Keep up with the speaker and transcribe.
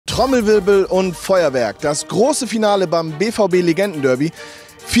Trommelwirbel und Feuerwerk. Das große Finale beim BVB Legenden Derby.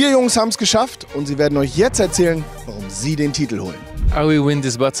 4 Jungs haben es geschafft und sie werden euch jetzt erzählen, warum sie den Titel holen. I will win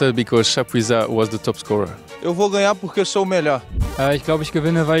this battle because Schmelzer was the top scorer. Eu vou ganhar porque eu sou o melhor. Ich glaube, ich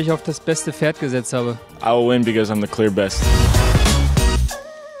gewinne, weil ich auf das beste Pferd gesetzt habe. I will win because I'm the clear best.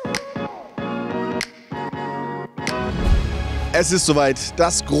 Es ist soweit.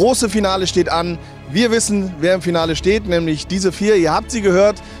 Das große Finale steht an. Wir wissen, wer im Finale steht, nämlich diese 4. Ihr habt sie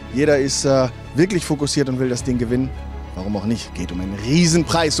gehört. Jeder ist wirklich fokussiert und will das Ding gewinnen. Warum auch nicht? Geht um einen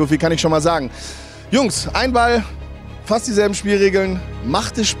Riesenpreis. So viel kann ich schon mal sagen. Jungs, ein Ball, fast dieselben Spielregeln.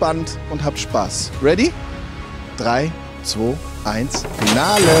 Macht es spannend und habt Spaß. Ready? 3, 2, 1,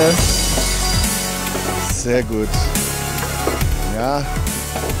 Finale. Sehr gut. Ja.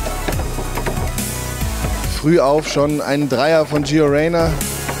 Früh auf schon ein Dreier von Reyna.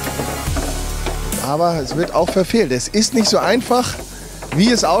 Aber es wird auch verfehlt. Es ist nicht so einfach,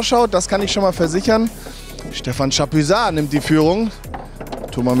 wie es ausschaut. Das kann ich schon mal versichern. Stefan Schmelzer nimmt die Führung.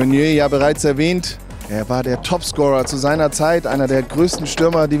 Meunier, ja bereits erwähnt. Er war der Topscorer zu seiner Zeit. Einer der größten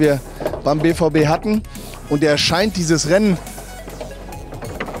Stürmer, die wir beim BVB hatten. Und er scheint dieses Rennen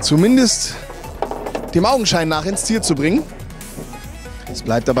zumindest dem Augenschein nach ins Ziel zu bringen. Es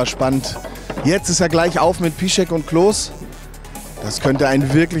bleibt aber spannend. Jetzt ist er gleich auf mit Piszczek und Klose. Das könnte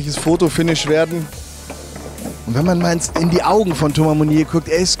ein wirkliches Fotofinish werden. Und wenn man mal in die Augen von Meunier guckt,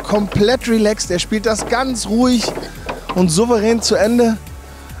 er ist komplett relaxed. Er spielt das ganz ruhig und souverän zu Ende.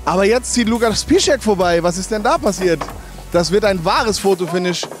 Aber jetzt zieht Piszczek vorbei. Was ist denn da passiert? Das wird ein wahres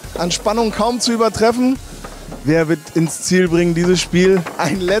Fotofinish. An Spannung kaum zu übertreffen. Wer wird ins Ziel bringen dieses Spiel?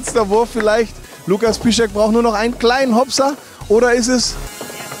 Ein letzter Wurf vielleicht. Piszczek braucht nur noch einen kleinen Hopser. Oder ist es...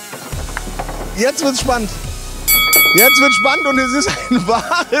 Jetzt wird's spannend. Jetzt wird spannend und es ist ein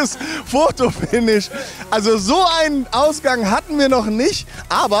wahres Fotofinish. Also so einen Ausgang hatten wir noch nicht,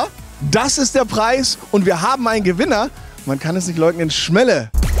 aber das ist der Preis und wir haben einen Gewinner. Man kann es nicht leugnen, Schmelzer.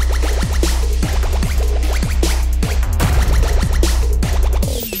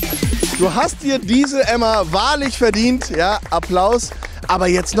 Du hast dir diese Emma wahrlich verdient, ja, Applaus. Aber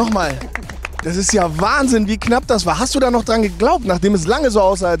jetzt nochmal. Das ist ja Wahnsinn, wie knapp das war. Hast du da noch dran geglaubt, nachdem es lange so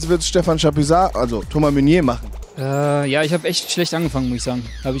aussah, als würde es Stefan Schmelzer, also Meunier, machen? Ja, ich habe echt schlecht angefangen, muss ich sagen.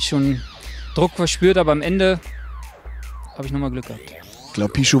 Habe ich schon Druck verspürt, aber am Ende habe ich nochmal Glück gehabt. Ich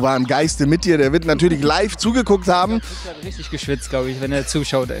glaube, Pischu war im Geiste mit dir. Der wird natürlich live zugeguckt haben. Ich habe richtig geschwitzt, glaube ich, wenn er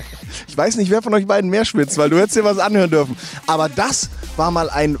zuschaut. Ey. Ich weiß nicht, wer von euch beiden mehr schwitzt, weil du hättest dir was anhören dürfen. Aber das war mal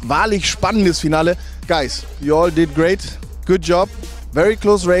ein wahrlich spannendes Finale. Guys, you all did great. Good job. Very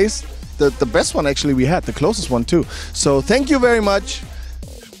close race. The best one actually we had. The closest one too. So thank you very much.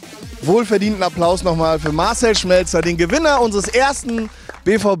 Wohlverdienten Applaus nochmal für Marcel Schmelzer, den Gewinner unseres ersten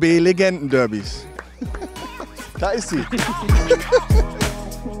BVB Legenden Derbys. Da ist sie.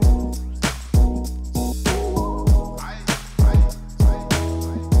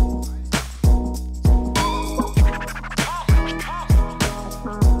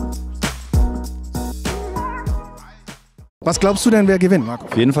 Was glaubst du denn, wer gewinnt, Marco?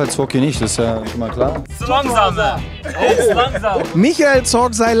 Auf jeden Fall Zorki nicht, das ist ja schon mal klar. Zu langsam, er ist langsam. Michael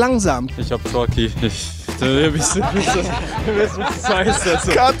Zorc sei langsam. Ich hab Zorki nicht.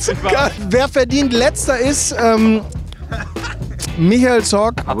 Wer verdient letzter ist, Michael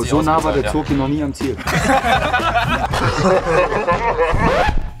Zorc. Aber so nah war der Zorki noch nie am Ziel.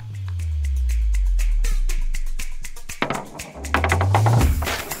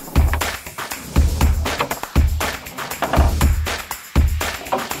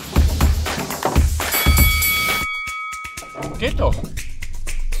 Geht doch.